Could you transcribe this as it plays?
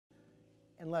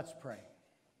And let's pray.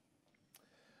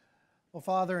 Well,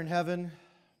 Father in heaven,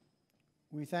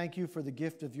 we thank you for the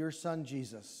gift of your Son,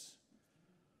 Jesus,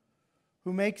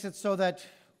 who makes it so that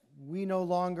we no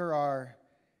longer are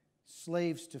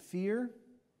slaves to fear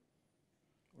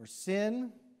or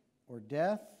sin or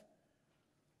death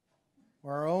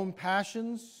or our own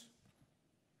passions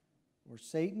or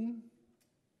Satan,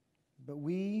 but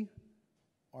we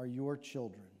are your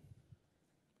children.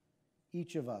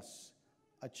 Each of us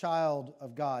a child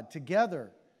of God.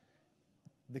 Together,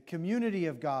 the community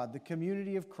of God, the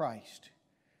community of Christ,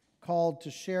 called to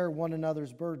share one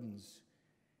another's burdens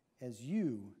as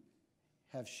you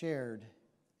have shared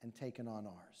and taken on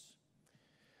ours.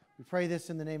 We pray this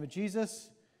in the name of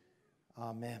Jesus.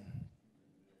 Amen.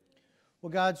 Well,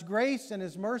 God's grace and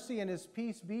His mercy and His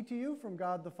peace be to you from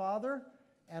God the Father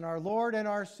and our Lord and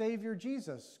our Savior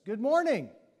Jesus. Good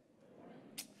morning.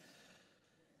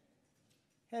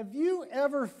 Have you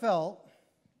ever felt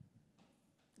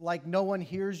like no one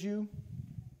hears you?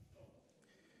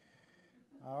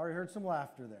 I already heard some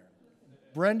laughter there.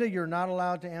 Brenda, you're not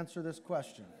allowed to answer this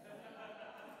question.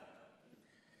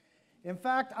 In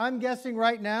fact, I'm guessing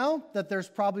right now that there's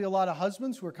probably a lot of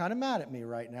husbands who are kind of mad at me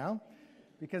right now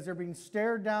because they're being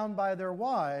stared down by their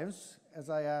wives as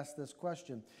I ask this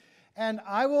question. And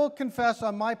I will confess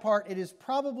on my part, it is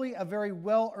probably a very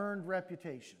well-earned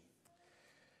reputation.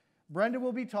 Brenda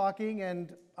will be talking,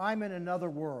 and I'm in another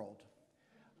world.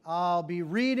 I'll be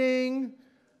reading,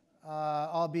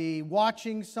 I'll be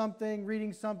watching something,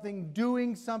 reading something,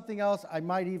 doing something else. I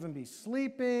might even be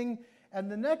sleeping.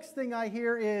 And the next thing I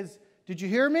hear is, "Did you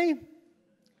hear me?"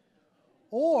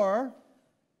 Or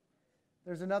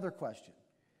there's another question.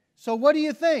 "So what do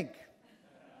you think?"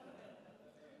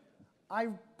 I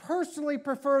personally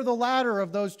prefer the latter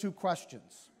of those two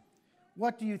questions.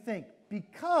 What do you think?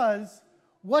 Because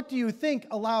what do you think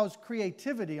allows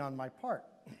creativity on my part?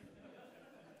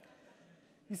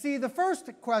 You see, the first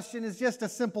question is just a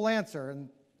simple answer, and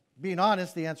being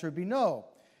honest, the answer would be no.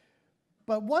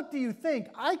 But what do you think?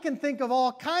 I can think of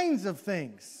all kinds of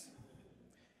things.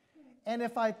 And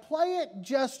if I play it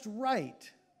just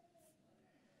right,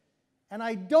 and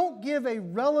I don't give a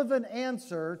relevant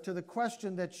answer to the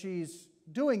question that she's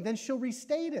doing, then she'll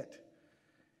restate it.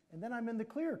 And then I'm in the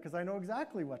clear because I know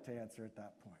exactly what to answer at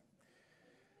that point.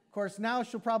 Of course, now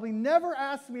she'll probably never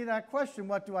ask me that question,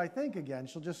 "What do I think?" again.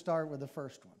 She'll just start with the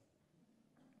first one.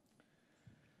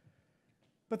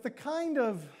 But the kind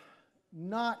of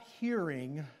not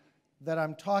hearing that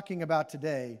I'm talking about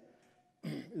today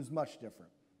is much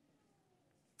different.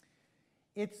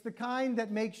 It's the kind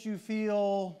that makes you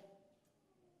feel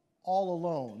all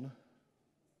alone,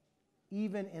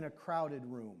 even in a crowded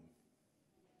room.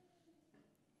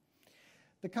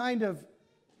 The kind of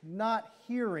not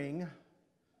hearing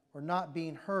or not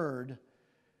being heard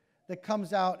that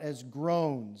comes out as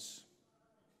groans,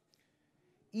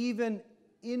 even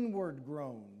inward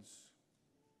groans,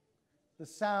 the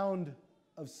sound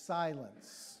of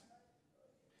silence,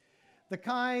 the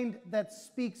kind that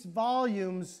speaks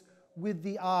volumes with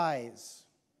the eyes,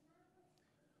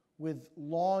 with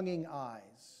longing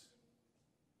eyes,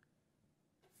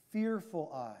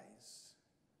 fearful eyes,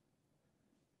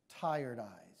 tired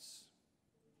eyes,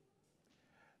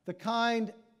 the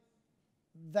kind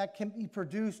that can be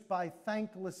produced by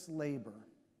thankless labor,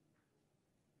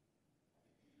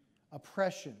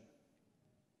 oppression,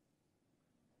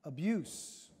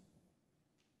 abuse,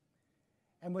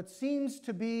 and what seems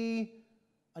to be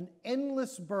an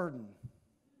endless burden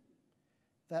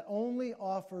that only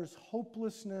offers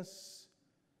hopelessness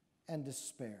and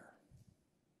despair.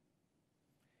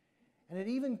 And it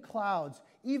even clouds,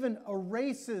 even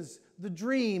erases the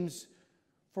dreams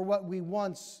for what we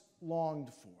once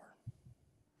longed for.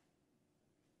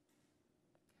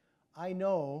 I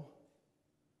know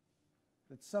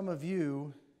that some of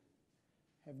you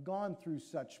have gone through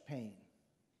such pain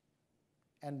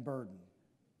and burden.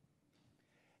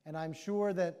 And I'm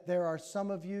sure that there are some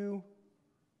of you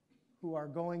who are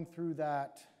going through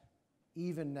that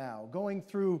even now, going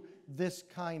through this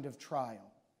kind of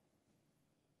trial.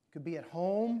 It could be at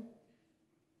home,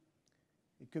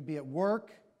 it could be at work,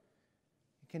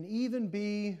 it can even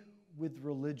be with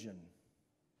religion.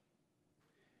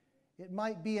 It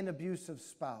might be an abusive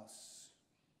spouse,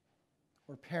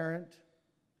 or parent,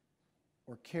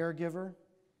 or caregiver.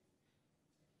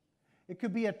 It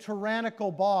could be a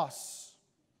tyrannical boss,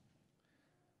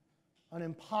 an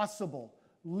impossible,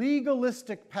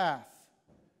 legalistic path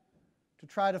to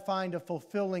try to find a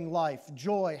fulfilling life,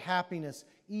 joy, happiness,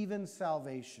 even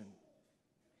salvation.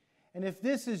 And if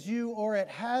this is you, or it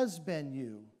has been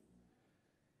you,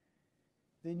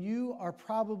 then you are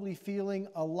probably feeling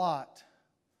a lot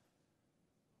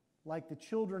like the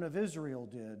children of Israel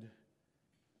did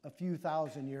a few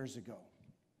thousand years ago.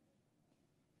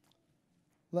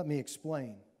 Let me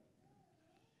explain.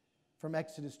 From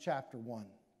Exodus chapter 1.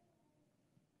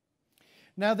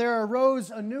 Now there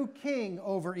arose a new king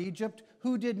over Egypt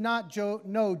who did not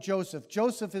know Joseph.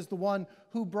 Joseph is the one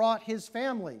who brought his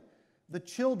family, the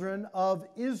children of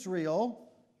Israel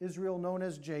known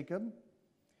as Jacob.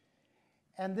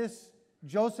 And this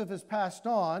Joseph is passed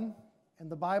on, and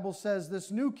the Bible says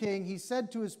this new king, he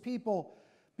said to his people,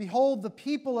 "Behold, the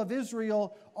people of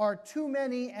Israel are too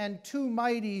many and too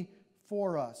mighty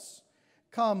for us.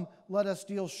 Come, let us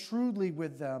deal shrewdly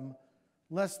with them,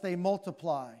 lest they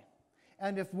multiply.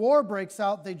 And if war breaks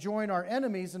out, they join our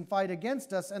enemies and fight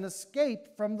against us and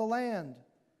escape from the land."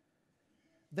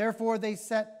 Therefore they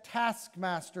set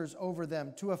taskmasters over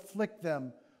them to afflict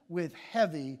them with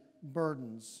heavy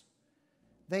burdens.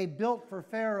 They built for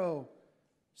Pharaoh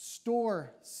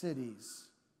store cities.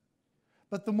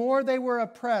 But the more they were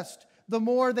oppressed, the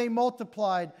more they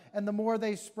multiplied, and the more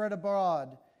they spread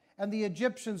abroad. And the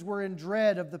Egyptians were in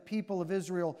dread of the people of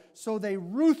Israel, so they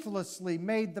ruthlessly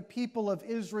made the people of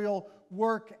Israel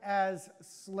work as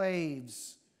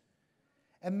slaves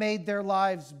and made their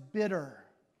lives bitter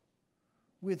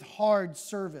with hard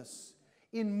service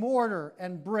in mortar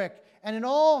and brick and in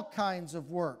all kinds of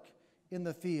work in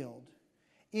the field.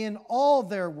 In all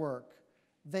their work,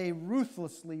 they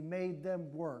ruthlessly made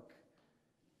them work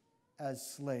as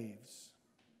slaves.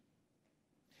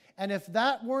 And if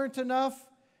that weren't enough,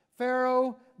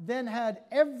 Pharaoh then had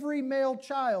every male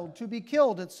child to be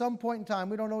killed at some point in time.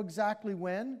 We don't know exactly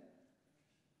when,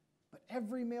 but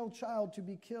every male child to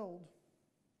be killed.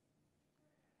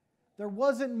 There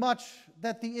wasn't much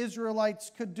that the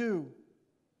Israelites could do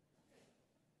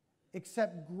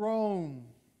except groan,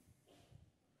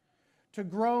 to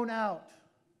groan out,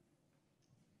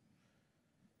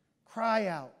 cry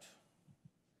out,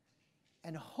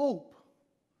 and hope,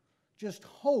 just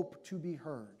hope to be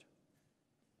heard.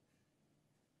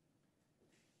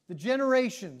 The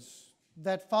generations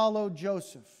that followed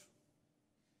Joseph,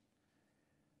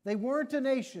 they weren't a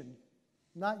nation,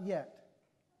 not yet.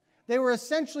 They were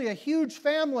essentially a huge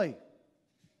family,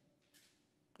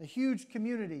 a huge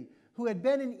community who had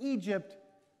been in Egypt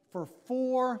for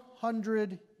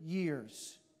 400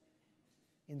 years,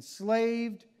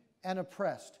 enslaved and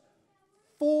oppressed.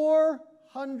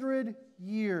 400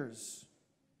 years.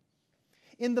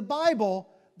 In the Bible,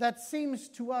 that seems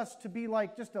to us to be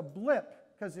like just a blip,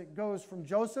 because it goes from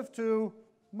Joseph to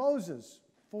Moses,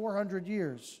 400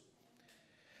 years.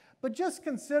 But just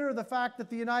consider the fact that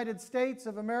the United States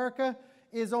of America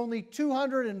is only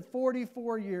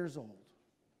 244 years old.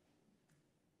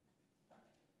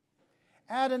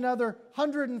 Add another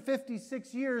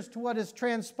 156 years to what has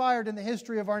transpired in the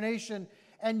history of our nation,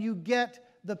 and you get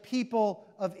the people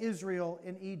of Israel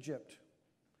in Egypt.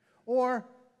 Or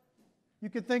you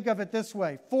could think of it this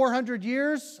way. 400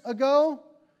 years ago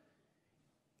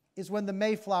is when the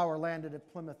Mayflower landed at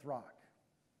Plymouth Rock.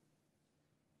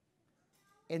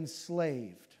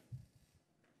 Enslaved.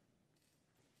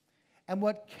 And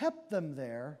what kept them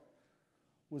there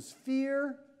was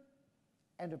fear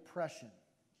and oppression.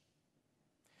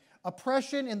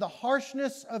 Oppression in the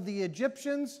harshness of the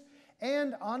Egyptians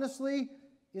and, honestly,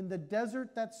 in the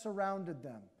desert that surrounded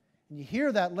them. And you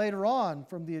hear that later on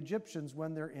from the Egyptians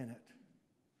when they're in it.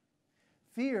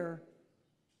 Fear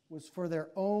was for their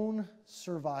own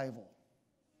survival.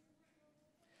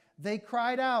 They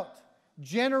cried out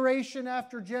generation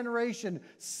after generation,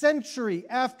 century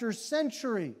after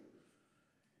century.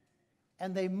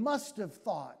 And they must have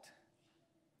thought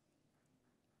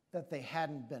that they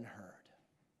hadn't been heard.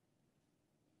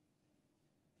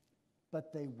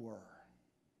 But they were.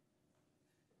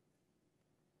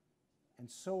 And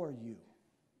so are you.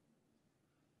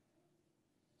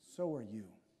 So are you.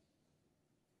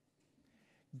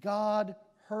 God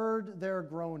heard their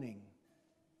groaning.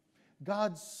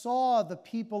 God saw the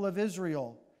people of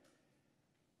Israel.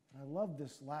 And I love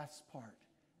this last part.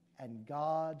 And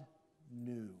God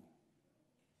knew.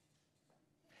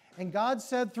 And God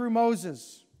said through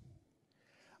Moses,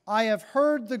 "I have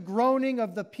heard the groaning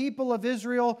of the people of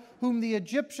Israel, whom the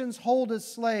Egyptians hold as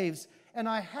slaves, and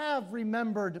I have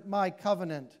remembered my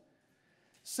covenant.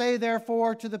 Say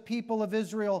therefore to the people of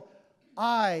Israel,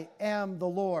 I am the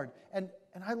Lord."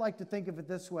 And I like to think of it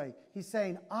this way. He's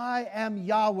saying, I am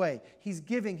Yahweh. He's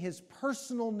giving his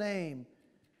personal name,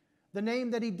 the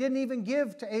name that he didn't even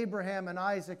give to Abraham and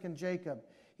Isaac and Jacob.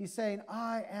 He's saying,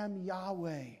 I am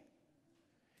Yahweh,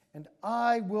 and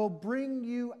I will bring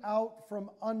you out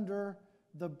from under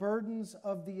the burdens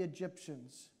of the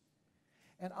Egyptians,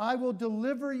 and I will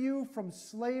deliver you from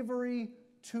slavery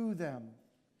to them.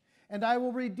 and I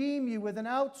will redeem you with an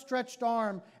outstretched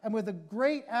arm and with a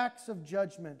great acts of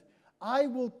judgment. I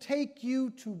will take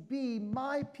you to be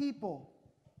my people,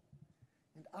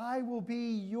 and I will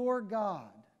be your God.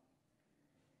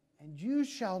 And you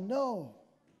shall know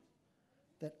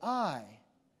that I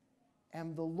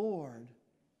am the Lord.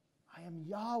 I am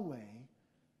Yahweh,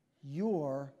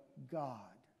 your God,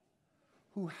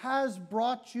 who has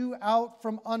brought you out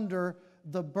from under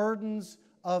the burdens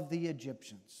of the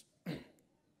Egyptians.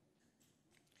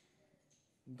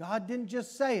 God didn't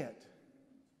just say it.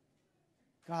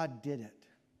 God did it.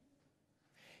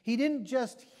 He didn't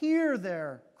just hear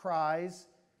their cries.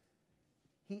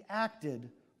 He acted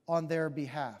on their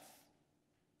behalf.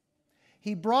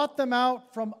 He brought them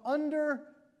out from under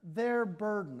their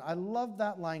burden. I love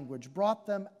that language. Brought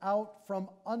them out from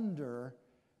under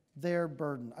their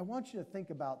burden. I want you to think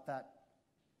about that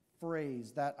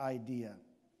phrase, that idea.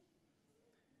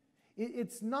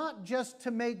 It's not just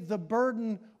to make the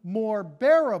burden more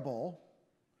bearable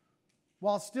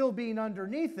while still being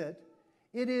underneath it.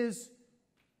 It is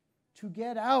to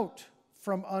get out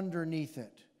from underneath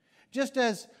it. Just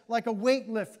as like a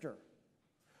weightlifter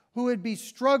who would be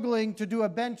struggling to do a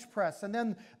bench press, and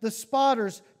then the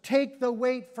spotters take the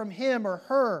weight from him or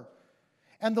her,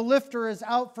 and the lifter is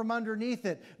out from underneath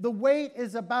it. The weight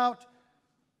is about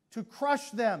to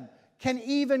crush them, can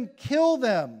even kill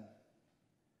them.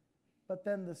 But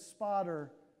then the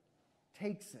spotter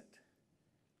takes it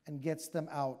and gets them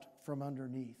out from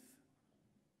underneath.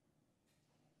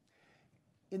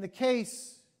 In the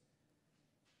case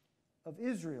of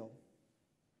Israel,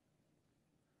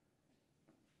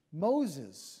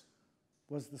 Moses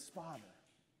was the spotter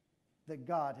that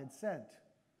God had sent.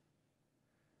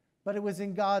 But it was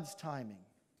in God's timing.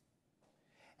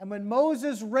 And when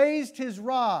Moses raised his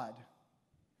rod,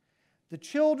 the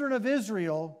children of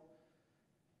Israel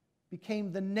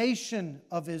became the nation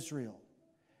of Israel.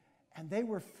 And they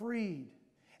were freed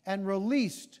and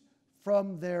released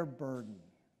from their burden.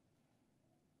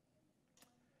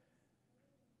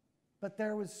 But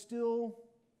there was still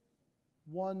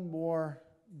one more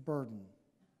burden.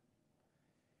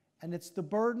 And it's the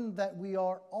burden that we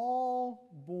are all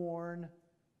born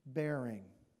bearing.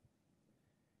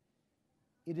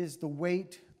 It is the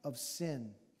weight of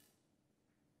sin.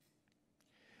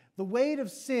 The weight of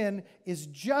sin is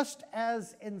just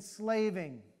as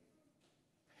enslaving.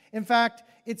 In fact,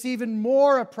 it's even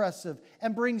more oppressive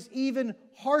and brings even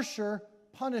harsher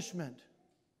punishment.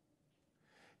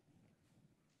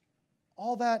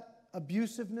 All that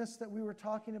abusiveness that we were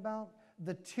talking about,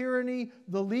 the tyranny,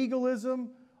 the legalism,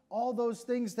 all those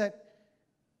things that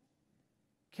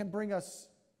can bring us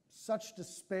such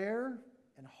despair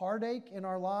and heartache in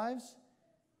our lives,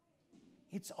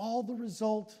 it's all the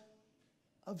result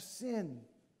of sin.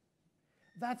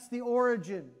 That's the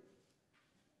origin.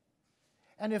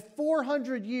 And if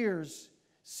 400 years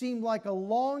seemed like a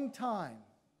long time,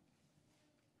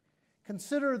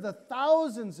 consider the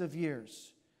thousands of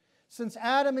years since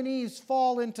Adam and Eve's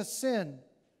fall into sin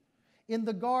in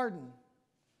the garden,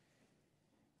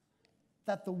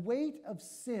 that the weight of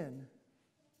sin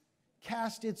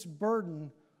cast its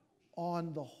burden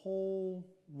on the whole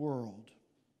world,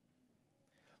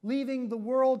 leaving the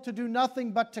world to do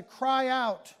nothing but to cry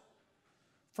out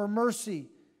for mercy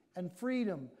and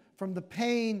freedom from the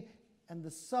pain and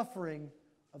the suffering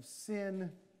of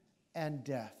sin and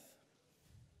death.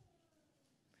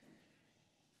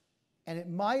 And it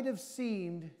might have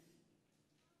seemed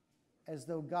as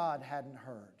though God hadn't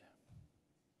heard.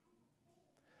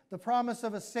 The promise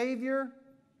of a Savior,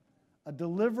 a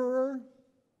deliverer,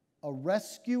 a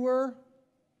rescuer,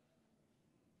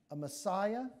 a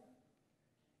Messiah,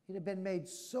 it had been made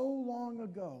so long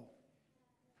ago.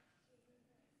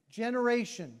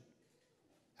 Generation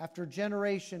after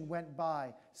generation went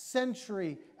by,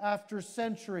 century after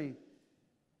century,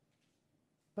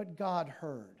 but God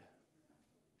heard.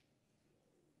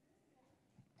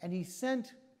 And He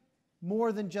sent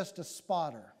more than just a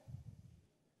spotter.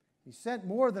 He sent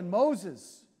more than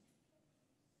Moses.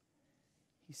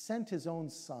 He sent His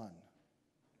own Son.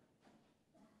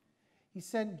 He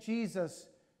sent Jesus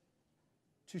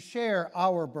to share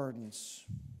our burdens,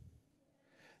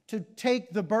 to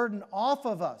take the burden off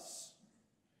of us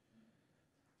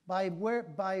by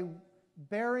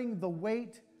bearing the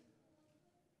weight,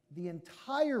 the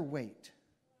entire weight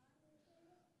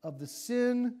of the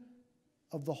sin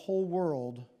of the whole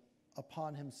world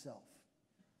upon Himself.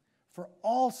 For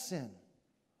all sin,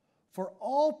 for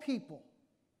all people,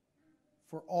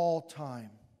 for all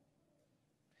time.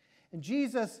 And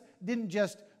Jesus didn't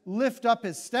just lift up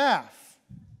His staff,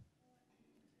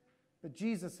 but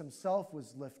Jesus Himself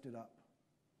was lifted up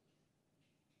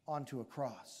onto a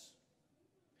cross.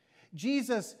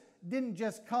 Jesus didn't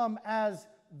just come as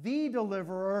the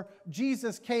deliverer,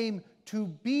 Jesus came to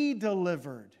be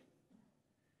delivered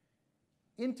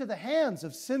into the hands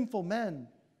of sinful men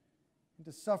and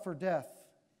to suffer death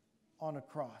on a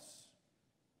cross,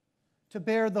 to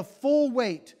bear the full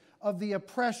weight of the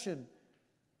oppression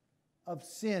of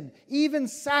sin, even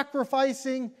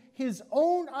sacrificing his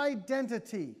own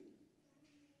identity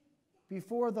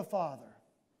before the Father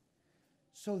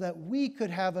so that we could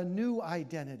have a new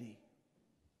identity,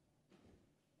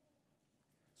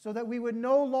 so that we would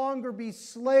no longer be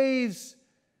slaves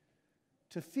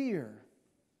to fear,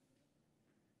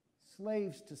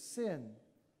 slaves to sin,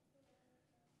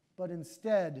 but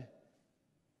instead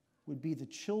would be the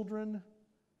children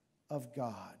of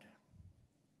God,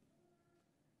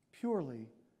 purely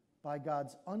by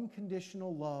God's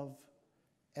unconditional love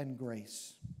and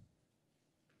grace.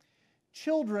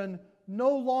 Children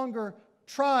no longer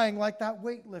trying, like that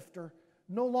weightlifter,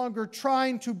 no longer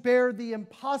trying to bear the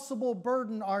impossible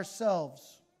burden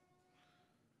ourselves,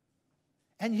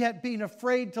 and yet being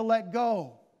afraid to let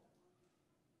go.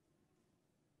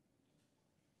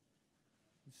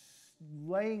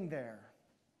 Laying there,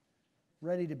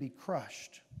 ready to be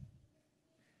crushed.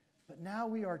 But now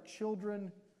we are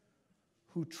children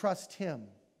who trust Him,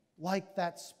 like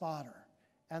that spotter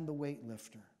and the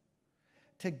weightlifter,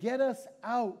 to get us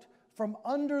out from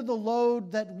under the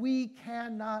load that we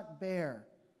cannot bear.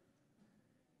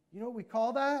 You know what we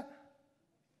call that?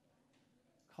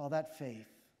 Call that faith.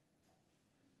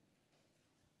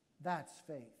 That's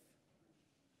faith.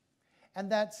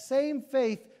 And that same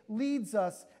faith leads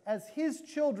us as His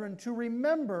children to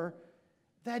remember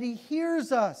that He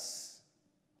hears us.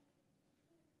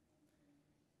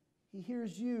 He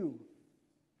hears you,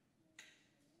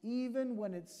 even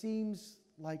when it seems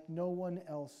like no one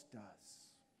else does.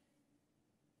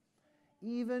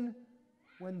 Even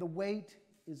when the wait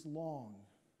is long.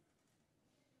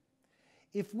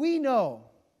 If we know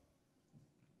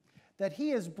that He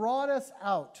has brought us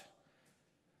out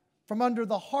from under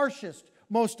the harshest,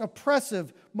 most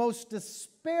oppressive, most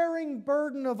despairing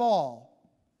burden of all,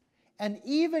 and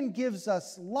even gives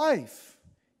us life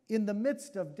in the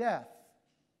midst of death,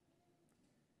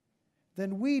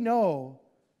 then we know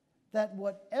that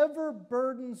whatever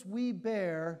burdens we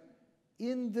bear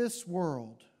in this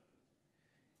world,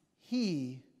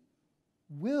 He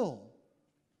will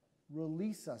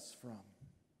release us from,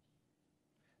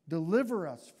 deliver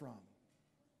us from,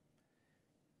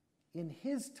 in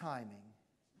His timing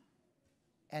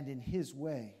and in His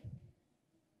way.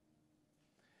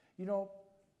 You know,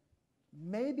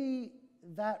 maybe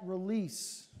that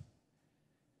release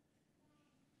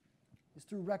is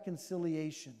through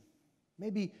reconciliation.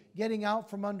 Maybe getting out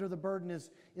from under the burden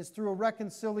is through a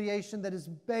reconciliation that is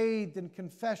bathed in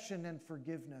confession and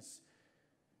forgiveness.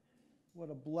 What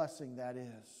a blessing that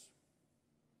is.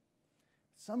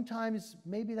 Sometimes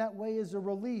maybe that way is a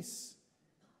release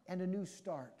and a new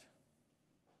start.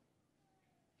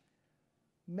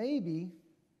 Maybe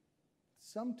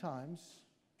sometimes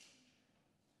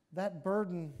that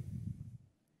burden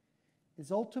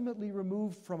is ultimately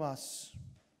removed from us,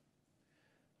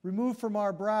 removed from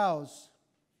our brows,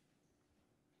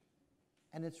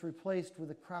 and it's replaced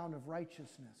with a crown of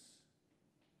righteousness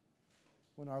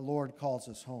when our Lord calls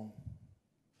us home.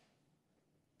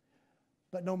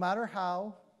 But no matter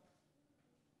how,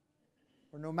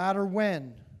 or no matter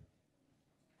when,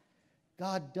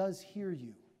 God does hear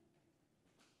you.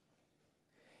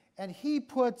 And He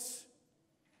puts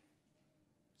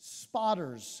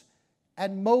spotters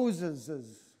and Moseses,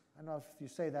 I don't know if you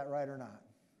say that right or not.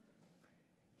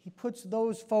 He puts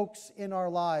those folks in our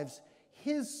lives,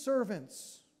 His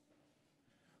servants,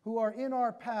 who are in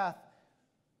our path,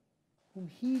 whom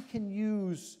He can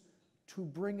use to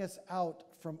bring us out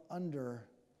from under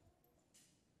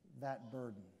that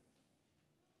burden.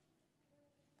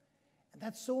 And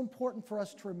that's so important for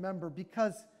us to remember,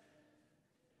 because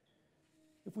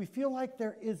if we feel like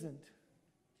there isn't,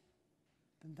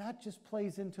 then that just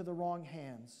plays into the wrong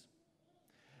hands.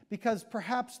 Because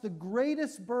perhaps the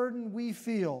greatest burden we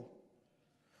feel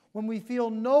when we feel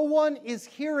no one is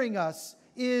hearing us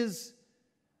is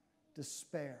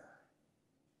despair.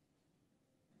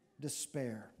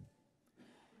 Despair.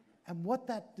 And what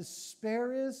that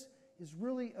despair is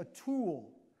really a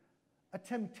tool, a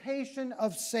temptation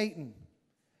of Satan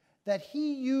that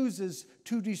he uses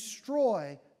to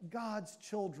destroy God's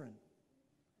children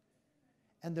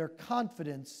and their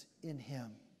confidence in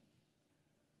Him.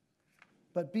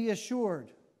 But be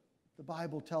assured, the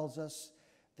Bible tells us,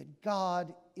 that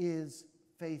God is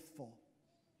faithful.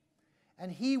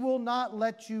 And He will not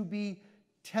let you be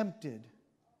tempted,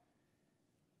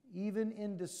 even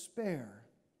in despair,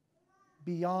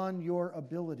 beyond your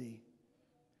ability.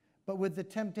 But with the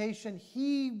temptation,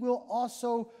 He will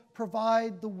also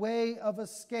provide the way of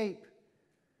escape,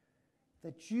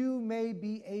 that you may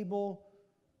be able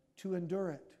to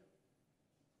endure it.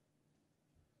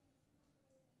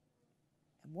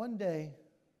 And one day,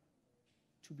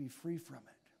 to be free from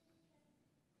it.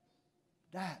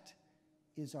 That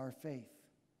is our faith.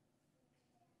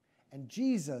 And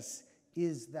Jesus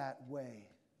is that way.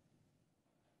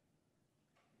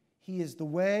 He is the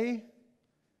way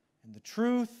and the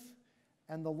truth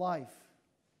and the life.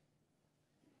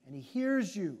 And He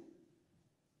hears you.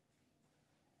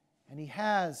 And He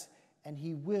has and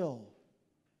He will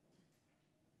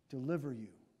deliver you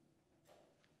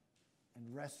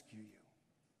and rescue you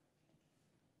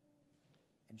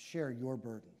and share your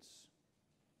burdens.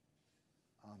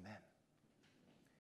 Amen.